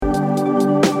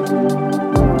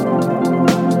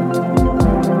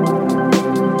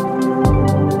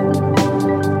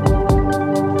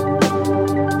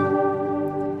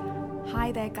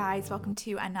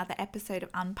to another episode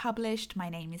of Unpublished. My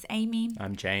name is Amy.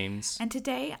 I'm James. And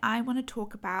today I want to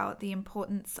talk about the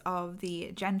importance of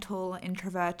the gentle,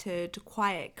 introverted,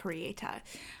 quiet creator.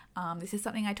 This is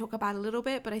something I talk about a little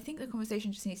bit, but I think the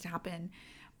conversation just needs to happen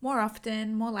more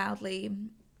often, more loudly,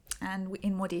 and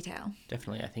in more detail.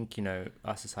 Definitely. I think,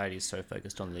 our society is so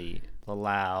focused on the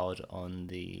loud, on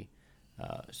the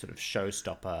sort of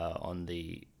showstopper, on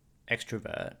the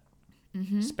extrovert,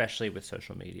 especially with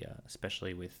social media,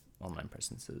 especially with online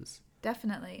presences.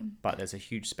 Definitely. But there's a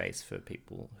huge space for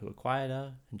people who are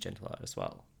quieter and gentler as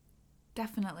well.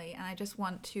 Definitely. And I just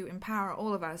want to empower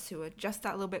all of us who are just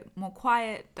that little bit more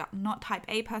quiet, not type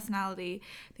A personality,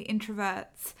 the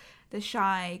introverts, the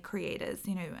shy creators,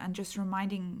 and just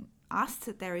reminding us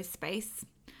that there is space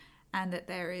and that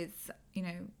there is,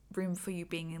 room for you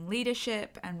being in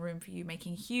leadership and room for you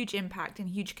making huge impact and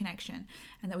huge connection,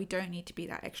 and that we don't need to be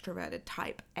that extroverted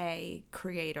type A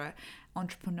creator,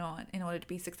 entrepreneur in order to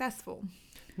be successful.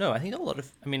 No, I think a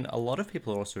lot of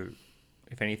people are also,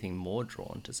 if anything, more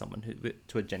drawn to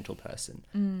to a gentle person.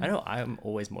 I know I'm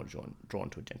always more drawn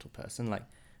to a gentle person. Like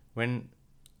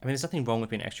there's nothing wrong with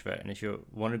being an extrovert, and if you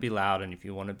want to be loud and if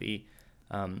you want to be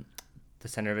the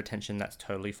center of attention, that's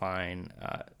totally fine.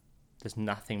 There's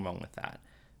nothing wrong with that.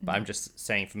 But I'm just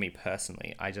saying, for me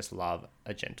personally, I just love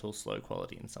a gentle, slow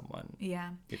quality in someone.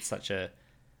 Yeah. It's I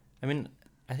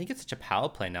think it's such a power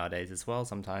play nowadays as well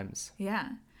sometimes. Yeah.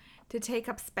 To take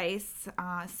up space,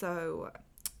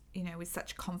 with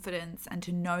such confidence, and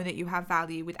to know that you have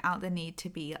value without the need to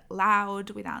be loud,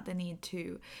 without the need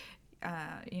to,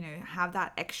 have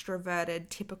that extroverted,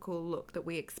 typical look that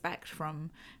we expect from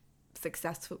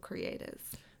successful creators.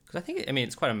 Because I think,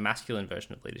 it's quite a masculine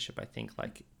version of leadership. I think,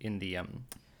 like in the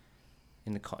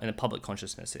public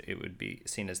consciousness, it would be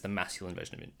seen as the masculine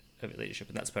version of leadership,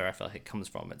 and that's where I feel like it comes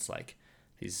from. It's like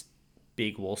these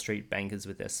big Wall Street bankers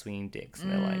with their swinging dicks,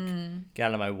 and they're like, "Get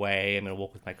out of my way! I'm gonna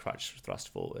walk with my crutch thrust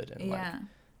forward," and and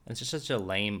it's just such a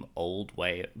lame old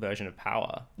version of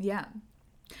power. Yeah.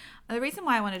 And the reason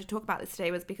why I wanted to talk about this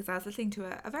today was because I was listening to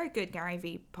a very good Gary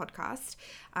Vee podcast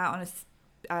on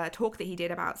a talk that he did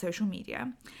about social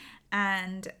media,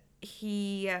 and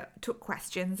he took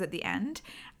questions at the end,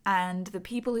 and the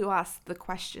people who asked the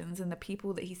questions and the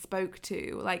people that he spoke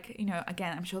to,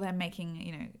 again, I'm sure they're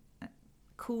making,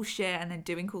 cool shit and they're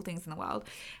doing cool things in the world,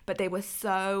 but they were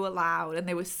so loud and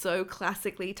they were so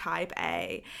classically type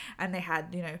A, and they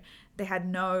had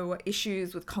no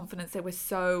issues with confidence. They were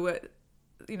so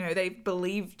they didn't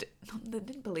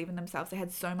believe in themselves. They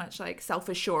had so much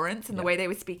self-assurance in the way they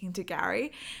were speaking to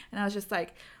Gary. And I was just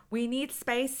like, we need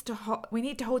space we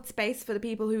need to hold space for the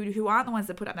people who aren't the ones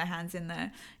that put up their hands in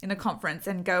the conference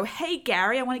and go, "Hey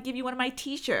Gary, I want to give you one of my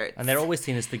t-shirts." And they're always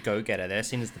seen as the go-getter. They're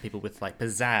seen as the people with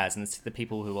pizzazz, and it's the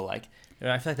people who are I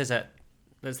feel like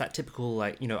there's that typical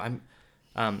I'm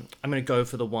going to go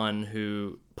for the one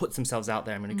who puts themselves out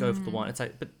there. I'm going to go for the one. It's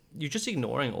like, but you're just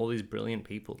ignoring all these brilliant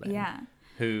people then. Yeah.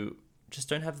 Who just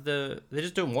don't have they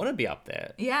just don't want to be up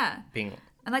there. Yeah. Being...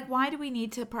 And why do we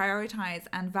need to prioritize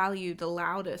and value the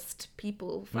loudest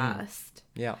people first?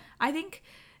 Yeah. I think,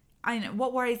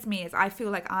 what worries me is I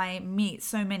feel like I meet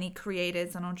so many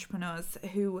creators and entrepreneurs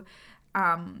who,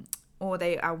 or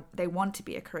they want to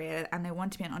be a creator and they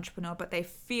want to be an entrepreneur, but they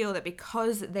feel that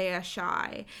because they are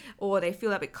shy, or they feel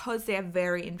that because they are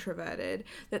very introverted,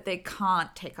 that they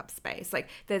can't take up space.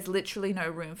 There's literally no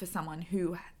room for someone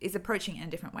who is approaching it in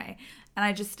a different way.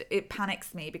 And it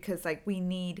panics me because we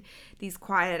need these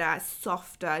quieter,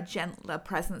 softer, gentler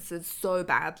presences so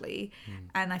badly.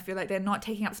 And I feel like they're not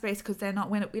taking up space because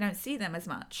we don't see them as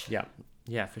much.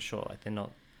 Yeah, for sure. They're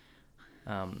not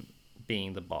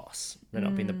being the boss. They're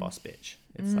not being the boss bitch.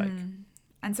 It's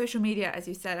and social media, as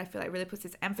you said, I feel really puts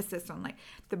this emphasis on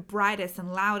the brightest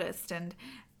and loudest and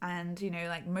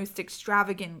most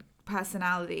extravagant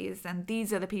personalities, and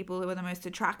these are the people who are the most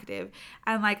attractive.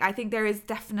 And I think there is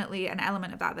definitely an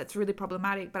element of that that's really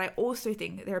problematic, but I also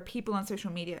think that there are people on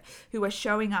social media who are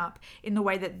showing up in the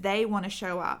way that they want to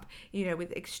show up,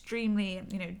 with extremely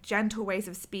gentle ways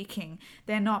of speaking.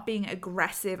 They're not being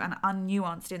aggressive and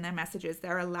unnuanced in their messages.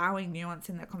 They're allowing nuance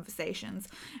in their conversations,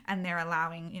 and they're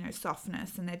allowing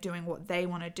softness, and they're doing what they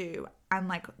want to do,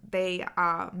 and they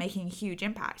are making huge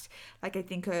impact. I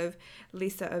think of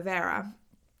Lisa Overa,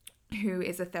 who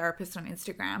is a therapist on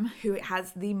Instagram, who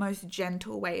has the most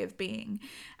gentle way of being.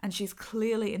 And she's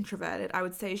clearly introverted. I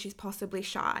would say she's possibly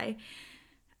shy.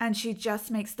 And she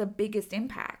just makes the biggest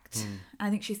impact. I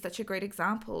think she's such a great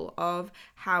example of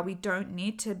how we don't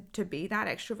need to be that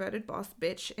extroverted boss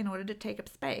bitch in order to take up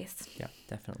space. Yeah,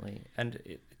 definitely. And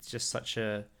it's just such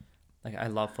a like I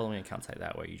love following accounts like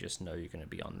that where you just know you're going to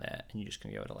be on there and you're just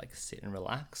going to be able to like sit and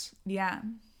relax. Yeah.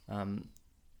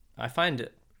 I find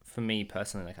it, for me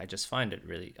personally, like I just find it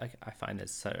really, like I find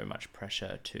there's so much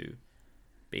pressure to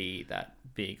be that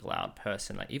big loud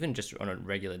person, like even just on a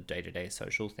regular day-to-day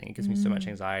social thing. It gives me so much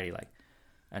anxiety, like,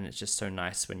 and it's just so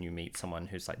nice when you meet someone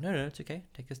who's like, no, it's okay,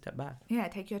 take a step back, Yeah,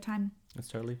 take your time. it's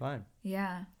totally fine.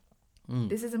 Yeah.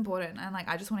 This is important, and like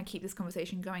I just want to keep this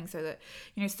conversation going so that,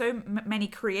 you know, so many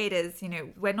creators, you know,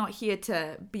 we're not here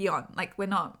to be on, like we're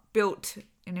not built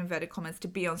in inverted commas to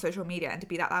be on social media and to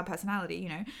be that loud personality. You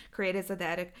know, creators are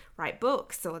there to write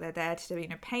books, or they're there to, you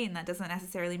know, paint. That doesn't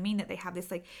necessarily mean that they have this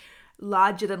like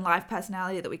larger than life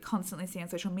personality that we constantly see on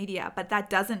social media, but that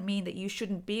doesn't mean that you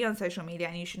shouldn't be on social media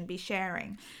and you shouldn't be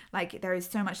sharing. Like there is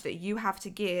so much that you have to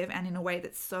give, and in a way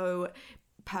that's so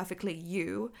perfectly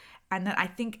you, and that I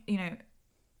think, you know,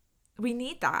 we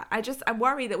need that. I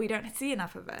worry that we don't see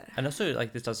enough of it. And also,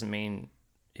 like, this doesn't mean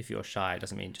if you're shy, it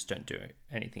doesn't mean just don't do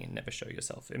anything and never show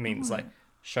yourself. It means like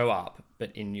show up,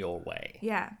 but in your way.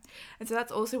 Yeah. And so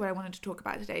that's also what I wanted to talk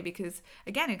about today, because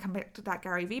again, it comes back to that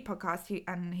Gary Vee podcast.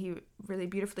 He really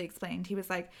beautifully explained, he was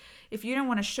like, if you don't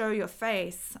want to show your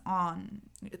face on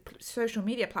social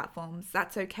media platforms,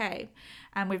 that's okay.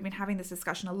 And we've been having this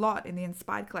discussion a lot in the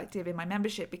Inspired Collective, in my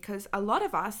membership, because a lot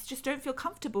of us just don't feel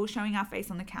comfortable showing our face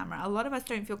on the camera. A lot of us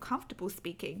don't feel comfortable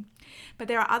speaking. But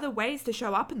there are other ways to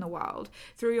show up in the world,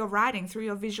 through your writing, through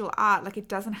your visual art. Like it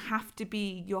doesn't have to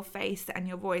be your face and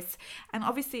your voice. And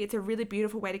obviously it's a really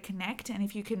beautiful way to connect. And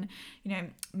if you can, you know,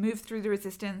 move through the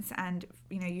resistance and,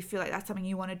 you know, you feel like that's something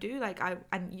you want to do,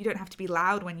 and you don't have to be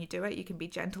loud when you do it. You can be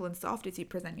gentle and soft as you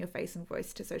present your face and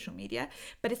voice to social media,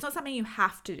 but it's not something you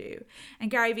have to do. And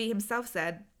Gary Vee himself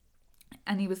said,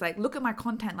 and he was like, look at my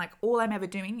content, like all I'm ever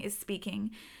doing is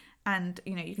speaking, and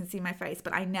you know, you can see my face,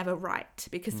 but I never write,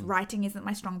 because writing isn't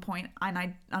my strong point,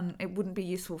 and it wouldn't be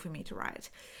useful for me to write.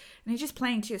 And you're just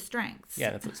playing to your strengths.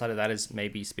 Yeah, the flip side of that is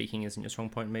maybe speaking isn't your strong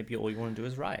point. Maybe all you want to do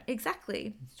is write.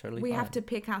 Exactly. It's totally we fine. have to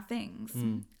pick our things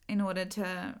in order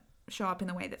to show up in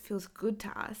the way that feels good to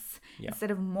us,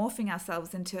 instead of morphing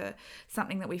ourselves into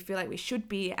something that we feel like we should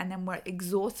be, and then we're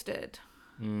exhausted.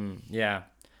 Yeah.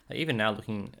 Like even now,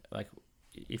 looking, like,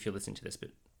 if you're listening to this, but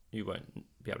you won't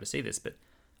be able to see this, but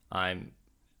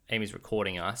Amy's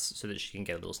recording us so that she can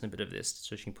get a little snippet of this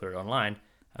so she can put it online.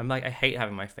 I'm like, I hate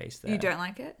having my face there. You don't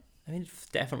like it? I mean, it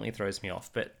definitely throws me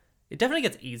off, but it definitely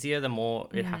gets easier the more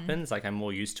it happens. Like I'm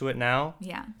more used to it now.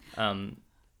 Yeah.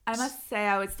 I must say,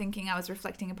 I was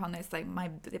reflecting upon this, like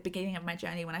the beginning of my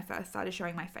journey when I first started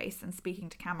showing my face and speaking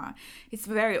to camera. It's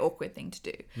a very awkward thing to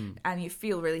do, and you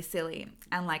feel really silly.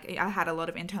 And like I had a lot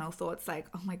of internal thoughts, like,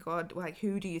 oh my god, like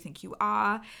who do you think you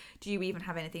are? Do you even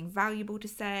have anything valuable to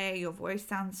say? Your voice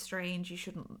sounds strange. You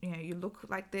shouldn't, you know, you look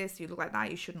like this, you look like that.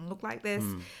 You shouldn't look like this.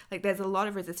 Like there's a lot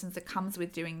of resistance that comes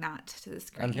with doing that to the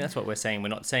screen. I think that's what we're saying. We're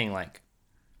not saying like.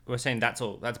 We're saying that's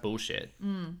bullshit.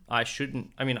 I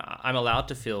shouldn't. I mean, I'm allowed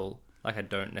to feel like I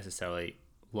don't necessarily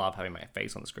love having my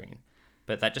face on the screen,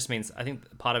 but that just means I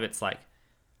think part of it's like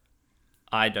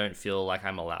I don't feel like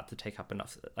I'm allowed to take up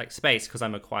enough like space because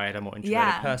I'm a quieter, more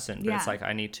introverted person. But it's like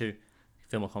I need to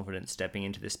feel more confident stepping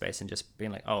into this space and just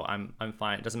being like, oh, I'm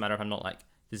fine. It doesn't matter if I'm not like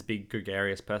this big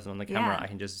gregarious person on the camera. I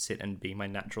can just sit and be my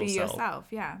natural self. Be yourself.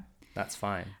 Yeah, that's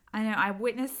fine. I know. I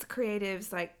witnessed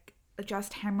creatives like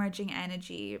just hemorrhaging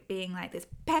energy, being like this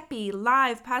peppy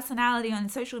live personality on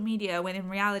social media, when in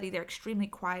reality they're extremely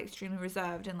quiet, extremely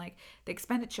reserved, and like the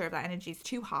expenditure of that energy is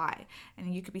too high,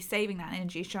 and you could be saving that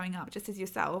energy, showing up just as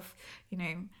yourself, you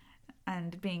know,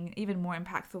 and being even more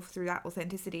impactful through that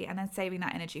authenticity, and then saving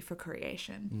that energy for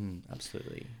creation.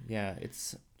 Absolutely. Yeah,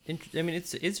 it's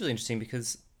really interesting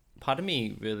because part of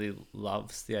me really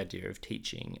loves the idea of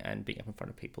teaching and being up in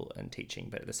front of people and teaching,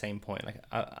 but at the same point, like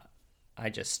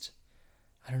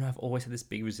I don't know, I've always had this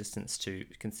big resistance to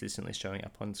consistently showing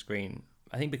up on screen.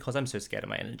 I think because I'm so scared of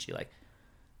my energy, like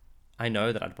I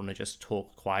know that I'd want to just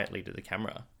talk quietly to the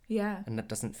camera. Yeah. And that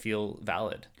doesn't feel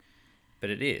valid,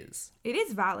 but it is. It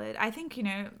is valid. I think, you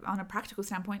know, on a practical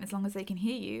standpoint, as long as they can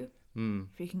hear you,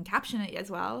 if you can caption it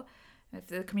as well, if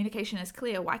the communication is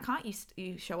clear, why can't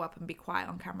you show up and be quiet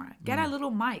on camera? Get a little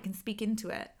mic and speak into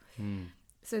it.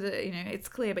 So that, you know, it's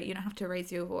clear, but you don't have to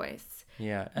raise your voice.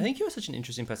 Yeah, I think you're such an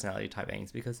interesting personality type,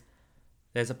 Ames, because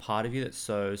there's a part of you that's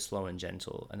so slow and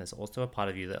gentle, and there's also a part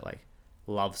of you that like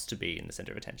loves to be in the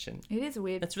center of attention. It is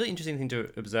weird. It's a really interesting thing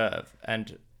to observe,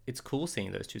 and it's cool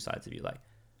seeing those two sides of you. Like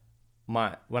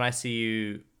when I see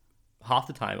you, half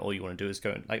the time all you want to do is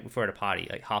go, like if we're at a party,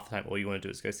 like half the time all you want to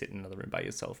do is go sit in another room by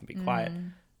yourself and be quiet,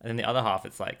 and then the other half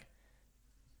it's like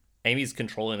Amy's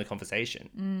controlling the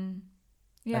conversation.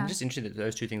 Yeah. I'm just interested that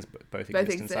those two things both Both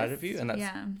exist inside of exist, you, and that's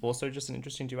yeah. also just an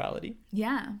interesting duality.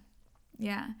 Yeah.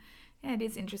 Yeah. Yeah, it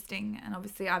is interesting. And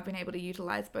obviously, I've been able to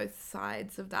utilize both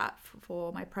sides of that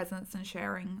for my presence and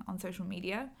sharing on social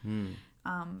media.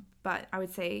 But I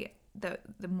would say that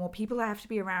the more people I have to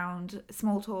be around,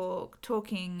 small talk,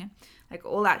 talking, like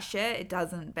all that shit, it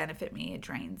doesn't benefit me. It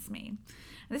drains me.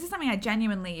 And this is something I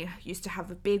genuinely used to have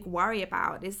a big worry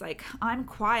about, is like, I'm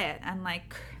quiet and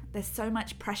like there's so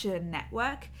much pressure to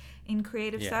network in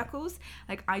creative circles.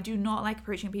 Like, I do not like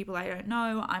approaching people I don't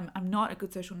know. I'm not a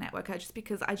good social networker, just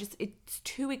because it's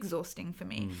too exhausting for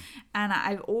me. And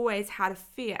I've always had a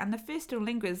fear, and the fear still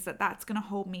lingers, that that's going to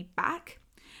hold me back.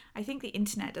 I think the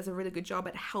internet does a really good job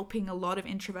at helping a lot of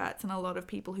introverts and a lot of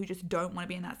people who just don't want to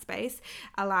be in that space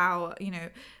allow,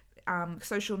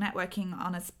 social networking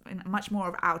on in much more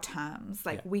of our terms.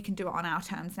 Like, we can do it on our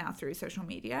terms now through social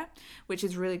media, which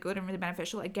is really good and really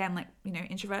beneficial. Again, like,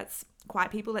 introverts,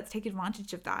 quiet people, let's take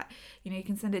advantage of that. You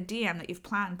can send a DM that you've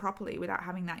planned properly without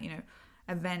having that,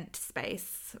 event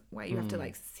space where you have to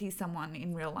like see someone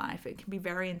in real life. It can be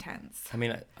very intense. I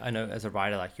mean, I know as a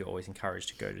writer, like, you're always encouraged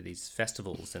to go to these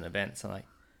festivals and events, and like,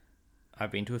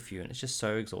 I've been to a few, and it's just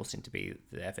so exhausting to be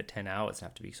there for 10 hours and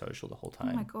have to be social the whole time.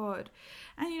 Oh my God.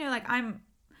 And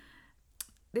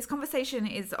this conversation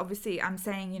is obviously, I'm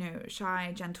saying,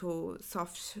 shy, gentle,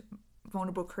 soft,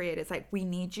 vulnerable creators, like, we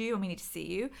need you and we need to see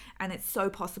you, and it's so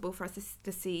possible for us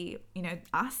to see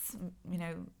us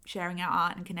sharing our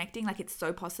art and connecting. Like, it's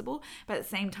so possible, but at the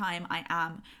same time, I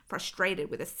am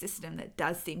frustrated with a system that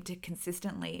does seem to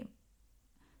consistently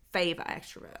favor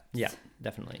extroverts. Yeah,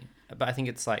 definitely. But I think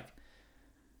it's like,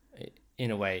 in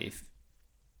a way, if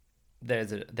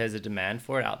there's a demand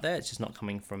for it out there, it's just not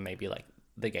coming from maybe like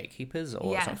the gatekeepers,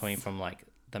 or it's not coming from like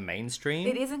the mainstream.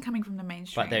 It isn't coming from the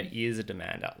mainstream. But there is a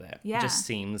demand out there. Yeah. It just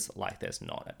seems like there's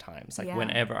not at times. Like, Yeah.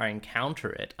 whenever I encounter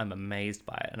it, I'm amazed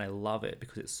by it, and I love it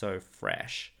because it's so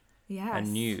fresh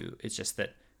and new. It's just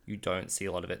that you don't see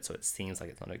a lot of it, so it seems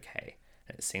like it's not okay.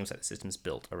 And it seems like the system's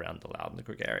built around the loud and the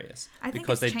gregarious. I think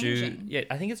because it's they changing. do. Yeah,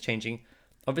 I think it's changing.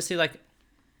 Obviously, like,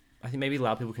 I think maybe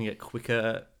loud people can get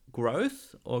quicker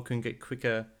growth or can get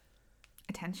quicker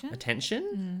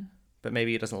attention, but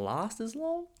maybe it doesn't last as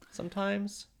long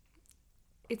sometimes.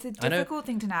 It's a difficult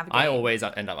thing to navigate. I always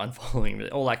end up unfollowing,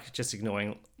 or like just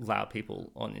ignoring loud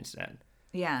people on the internet.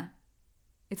 Yeah,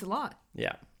 it's a lot.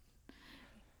 Yeah,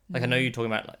 like, I know you're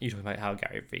talking about how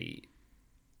Gary Vee,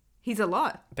 He's a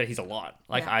lot. but he's a lot.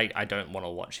 Like, Yeah. I don't want to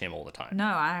watch him all the time. No,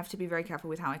 I have to be very careful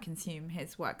with how I consume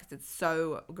his work, because it's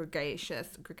so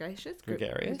gregarious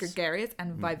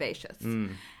and vivacious.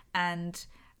 And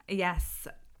yes,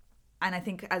 and I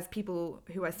think as people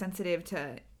who are sensitive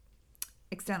to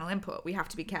external input, we have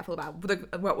to be careful about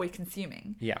what we're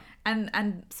consuming. Yeah.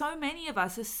 And so many of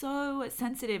us are so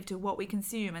sensitive to what we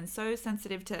consume and so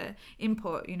sensitive to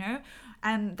input,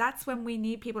 and that's when we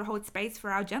need people to hold space for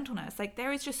our gentleness. Like,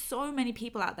 there is just so many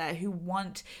people out there who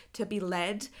want to be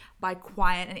led by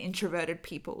quiet and introverted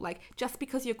people. Like, just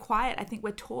because you're quiet, I think we're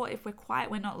taught if we're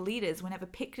quiet, we're not leaders. We're never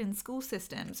picked in school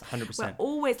systems. 100%. We're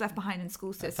always left behind in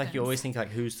school systems. It's like, you always think, like,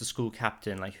 who's the school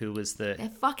captain? Like, who was They're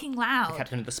fucking loud. the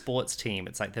captain of the sports team?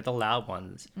 It's like, they're the loud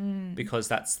ones because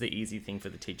that's the easy thing for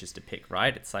the teachers to pick,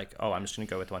 right? It's like, oh, I'm just going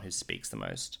to go with the one who speaks the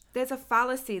most. There's a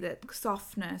fallacy that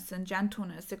softness and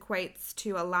gentleness equates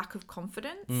to a lack of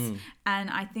confidence. And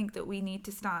I think that we need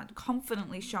to start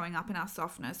confidently showing up in our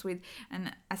softness with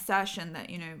an assertion that,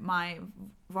 my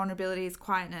vulnerabilities,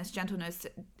 quietness, gentleness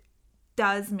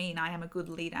does mean I am a good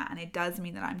leader, and it does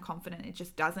mean that I'm confident. It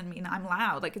just doesn't mean I'm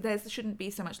loud. Like, there shouldn't be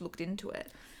so much looked into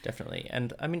it. Definitely.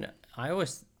 And I mean, I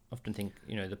always often think,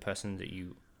 the person that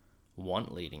you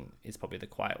want leading is probably the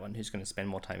quiet one, who's going to spend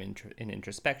more time in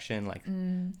introspection. Like,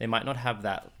 they might not have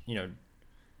that,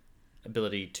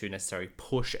 ability to necessarily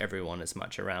push everyone as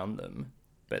much around them,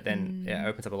 but then it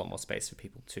opens up a lot more space for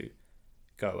people to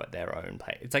go at their own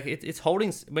pace. It's like, it's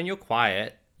holding, when you're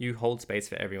quiet, you hold space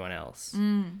for everyone else.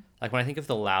 Like, when I think of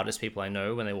the loudest people I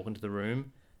know, when they walk into the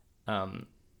room, and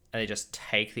they just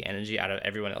take the energy out of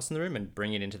everyone else in the room and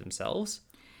bring it into themselves.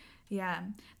 Yeah.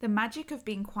 The magic of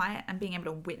being quiet and being able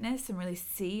to witness and really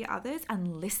see others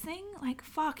and listening, like,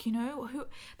 fuck,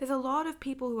 there's a lot of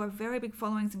people who are very big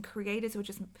followings and creators who are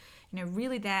just,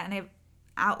 really there, and they're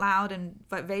out loud and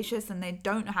vivacious, and they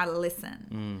don't know how to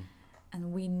listen.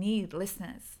 And we need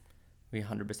listeners. We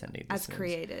 100% need listeners. As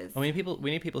creators. We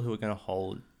need people who are going to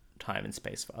hold time and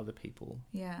space for other people.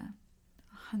 Yeah.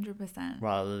 100%.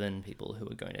 Rather than people who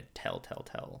are going to tell.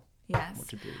 Yes. What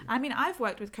to do. I mean, I've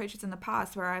worked with coaches in the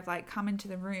past where I've like come into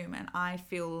the room and I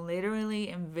feel literally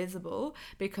invisible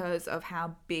because of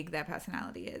how big their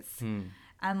personality is.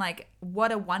 And like,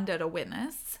 what a wonder to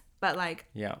witness. But like,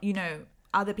 Yeah. you know,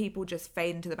 other people just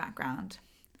fade into the background.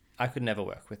 I could never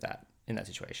work with that in that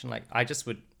situation. Like, I just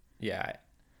would, yeah,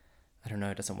 I don't know.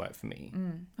 It doesn't work for me.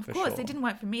 Of for course, sure. it didn't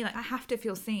work for me. Like, I have to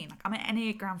feel seen. Like, I'm an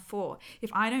Enneagram 4.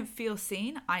 If I don't feel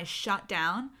seen, I shut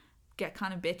down, get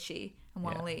kind of bitchy, and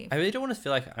want to leave. I really don't want to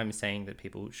feel like I'm saying that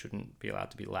people shouldn't be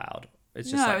allowed to be loud. It's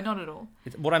just No, like, not at all.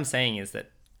 what I'm saying is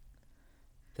that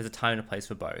there's a time and a place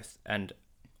for both, and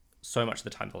so much of the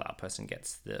time the loud person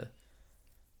gets the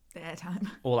The airtime.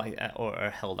 or are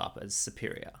held up as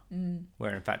superior,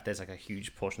 where in fact there's like a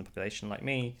huge portion of the population like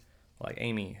me, or like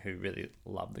Amy, who really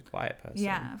love the quiet person.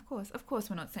 Yeah, of course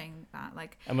we're not saying that.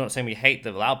 Like, I'm not saying we hate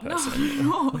the loud person.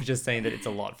 no. We're just saying that it's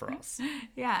a lot for us.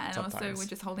 yeah, and also Sometimes. we're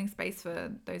just holding space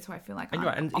for those who I feel like And aren't you're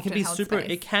right, and it can often be held super.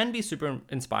 space. It can be super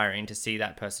inspiring to see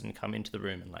that person come into the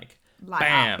room and like, Light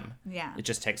bam. up. Yeah. It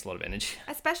just takes a lot of energy.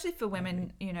 Especially for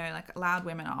women, you know, like loud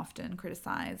women are often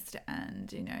criticized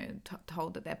and, you know,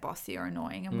 told that they're bossy or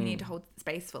annoying. And we need to hold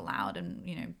space for loud and,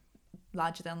 you know,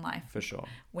 larger than life For sure.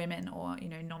 women or, you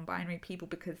know, non-binary people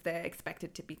because they're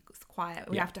expected to be quiet.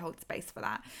 We Yeah. have to hold space for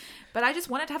that. But I just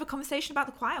wanted to have a conversation about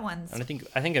the quiet ones. And I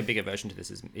think a bigger version to this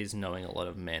is knowing a lot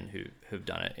of men who've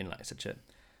done it in like such a.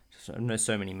 I know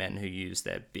so many men who use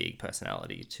their big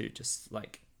personality to just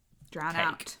like Drown take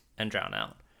out. and drown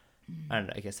out.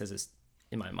 And I guess there's this,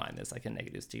 in my mind, there's like a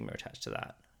negative stigma attached to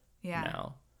that Yeah.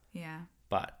 now. Yeah.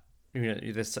 But you know,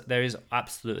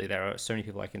 there are so many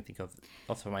people I can think of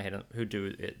off the top of my head who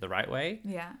do it the right way,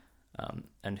 Yeah.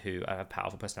 and who have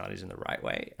powerful personalities in the right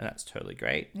way, and that's totally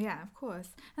great. Yeah, of course.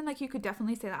 And like you could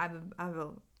definitely say that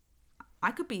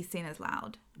I could be seen as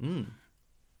loud.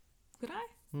 Could I?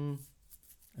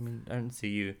 I mean, I don't see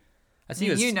you. I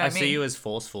You know see me. you as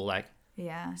forceful, like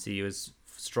Yeah. see you as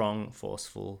strong,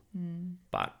 forceful,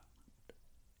 but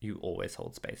you always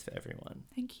hold space for everyone,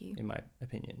 Thank you. in my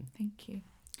opinion. Thank you.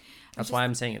 That's why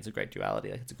I'm saying it's a great duality.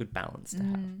 Like it's a good balance to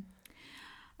have.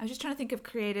 I was just trying to think of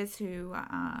creators who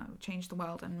change the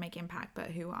world and make impact, but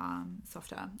who are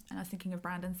softer. And I was thinking of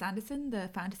Brandon Sanderson, the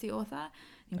fantasy author.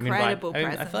 Incredible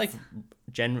presence. I feel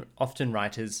like often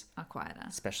writers, are quieter.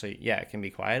 especially, it can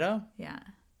be quieter. Yeah.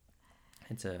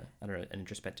 It's an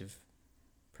introspective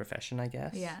profession, I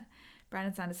guess. Yeah.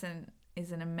 Brandon Sanderson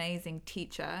is an amazing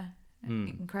teacher.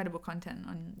 Incredible content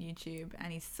on YouTube,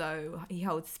 and he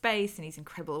holds space, and he's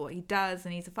incredible at what he does,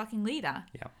 and he's a fucking leader.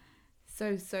 Yeah.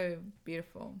 So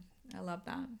beautiful. I love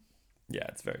that. Yeah,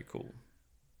 it's very cool.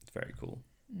 It's very cool.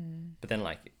 But then,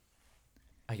 like,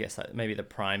 I guess like, maybe the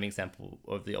prime example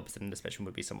of the opposite end of the spectrum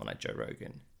would be someone like Joe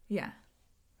Rogan, Yeah.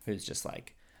 who's just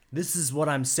like, this is what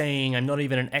I'm saying. I'm not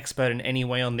even an expert in any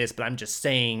way on this, but I'm just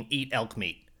saying eat elk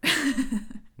meat.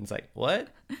 It's like, what?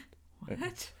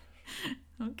 What?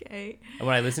 Okay. And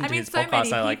when I listen to his so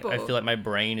podcast, many I people. feel like my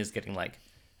brain is getting like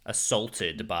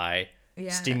assaulted by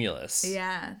stimulus.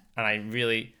 Yeah. And I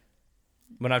really,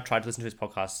 when I've tried to listen to his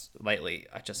podcast lately,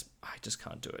 I just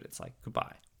can't do it. It's like,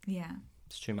 goodbye. Yeah.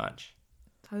 It's too much.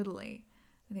 Totally.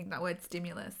 I think that word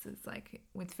stimulus is like,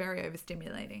 it's very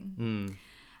overstimulating. Mm.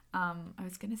 I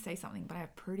was going to say something, but I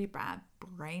have pretty bad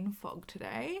brain fog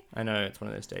today. I know, it's one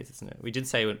of those days, isn't it? We did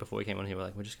say before we came on here, we're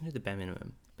like, we're just going to do the bare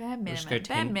minimum. Bare We'll minimum. just go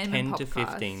 10 to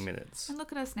podcast. 15 minutes. And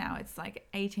look at us now. It's like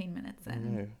 18 minutes I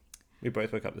in. know. We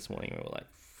both woke up this morning and we were like,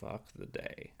 fuck the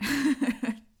day.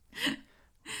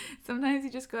 Sometimes you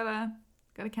just gotta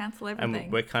cancel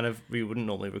everything. And we wouldn't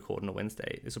normally record on a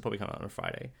Wednesday. This will probably come out on a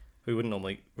Friday. We wouldn't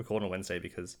normally record on a Wednesday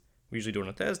because we usually do it on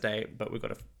a Thursday, but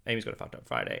Amy's got a fucked up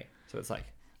Friday. So it's like,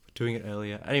 we're doing it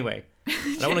earlier. Anyway,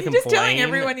 I don't want to complain. Just telling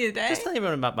everyone your day. Just telling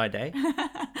everyone about my day.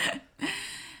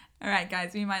 All right,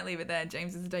 guys, we might leave it there.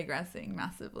 James is digressing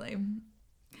massively.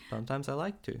 Sometimes I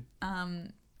like to.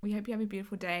 We hope you have a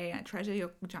beautiful day. I treasure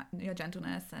your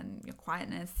gentleness and your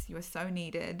quietness. You are so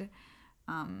needed.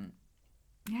 And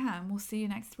we'll see you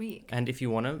next week. And if you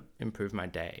want to improve my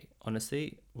day,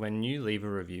 honestly, when you leave a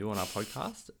review on our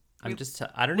podcast,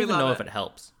 I don't even know if it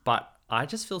helps, but I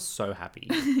just feel so happy.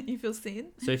 You feel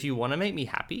seen? So if you want to make me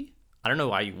happy, I don't know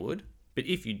why you would, but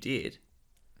if you did,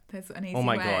 there's an easy oh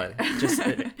my way.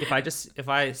 God, if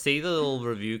I see the little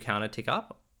review counter tick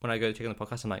up when I go to check on the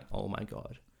podcast, I'm like, oh my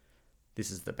God,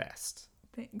 this is the best.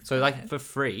 Thanks, So like guys. for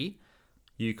free,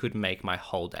 you could make my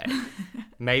whole day,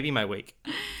 maybe my week,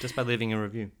 just by leaving a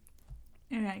review.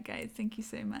 All right, guys. Thank you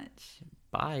so much.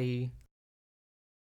 Bye.